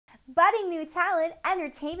Budding new talent,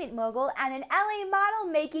 entertainment mogul, and an LA model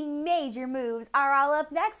making major moves are all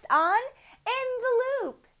up next on In the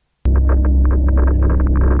Loop.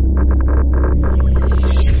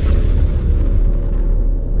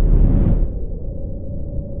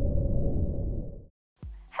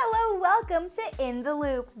 Hello, welcome to In the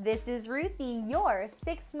Loop. This is Ruthie, your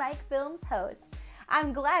Six Mic Films host.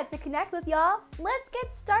 I'm glad to connect with y'all. Let's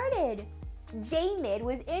get started. Jmidd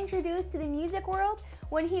was introduced to the music world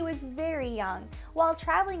when he was very young, while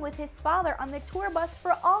traveling with his father on the tour bus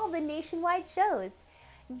for all the nationwide shows.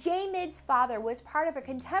 Jmidd's father was part of a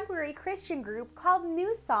contemporary Christian group called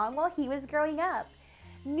New Song while he was growing up.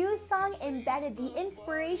 New Song embedded the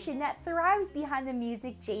inspiration that thrives behind the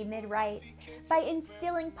music Jmidd writes by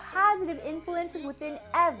instilling positive influences within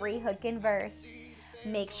every hook and verse.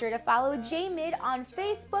 Make sure to follow Jmidd on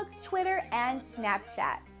Facebook, Twitter, and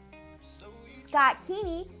Snapchat.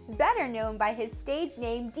 Skee, better known by his stage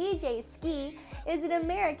name DJ Skee, is an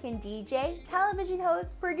American DJ, television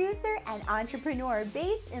host, producer, and entrepreneur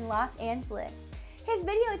based in Los Angeles. His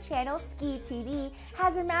video channel, Skee TV,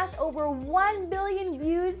 has amassed over 1 billion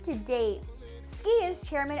views to date. Skee is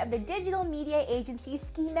chairman of the digital media agency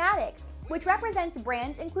Schematic, which represents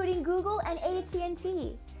brands including Google and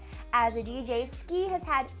AT&T. As a DJ, Skee has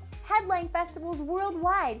had headline festivals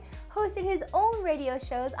worldwide, hosted his own radio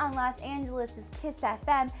shows on Los Angeles' Kiss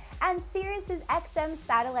FM and Sirius XM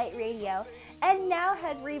satellite radio, and now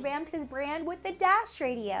has revamped his brand with the Dash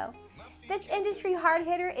Radio. This industry hard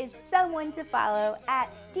hitter is someone to follow at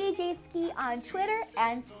DJ Skee on Twitter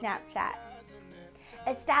and Snapchat.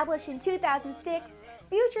 Established in 2006,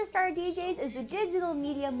 Future Star DJs is the digital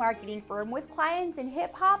media marketing firm with clients in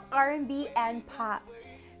hip-hop, R&B, and pop.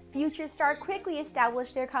 Future Star quickly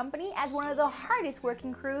established their company as one of the hardest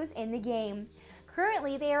working crews in the game.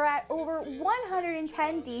 Currently, they are at over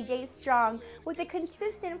 110 DJs strong with a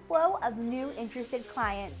consistent flow of new interested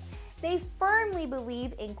clients. They firmly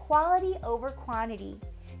believe in quality over quantity.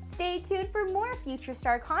 Stay tuned for more Future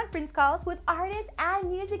Star conference calls with artists and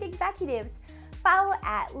music executives. Follow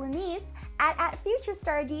at Lenice at Future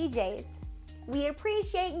Star DJs. We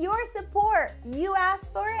appreciate your support. You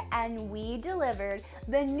asked for it and we delivered.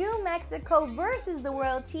 The New Mexico versus the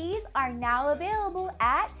World tees are now available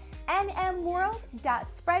at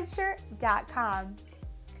nmworld.spreadshirt.com.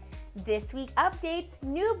 This week updates,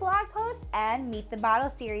 new blog posts, and Meet the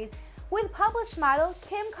Model series with published model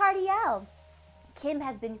Kim Cardiel. Kim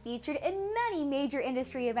has been featured in many major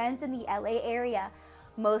industry events in the LA area.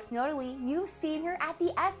 Most notably, you've seen her at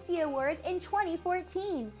the ESPY Awards in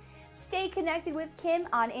 2014. Stay connected with Kim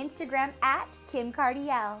on Instagram at Kim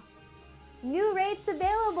Cardiel. New rates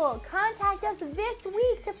available. Contact us this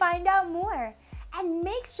week to find out more. And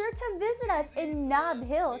make sure to visit us in Nob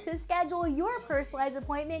Hill to schedule your personalized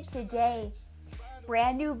appointment today.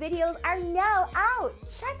 Brand new videos are now out.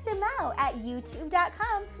 Check them out at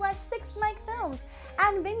youtube.com/6micfilms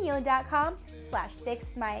and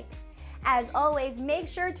vimeo.com/6mic. As always, make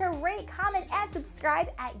sure to rate, comment, and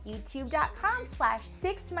subscribe at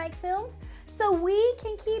youtube.com/6micfilms so we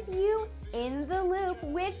can keep you in the loop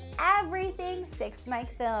with everything 6 Mic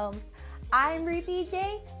Films. I'm Ruthie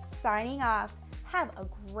J, signing off. Have a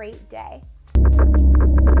great day.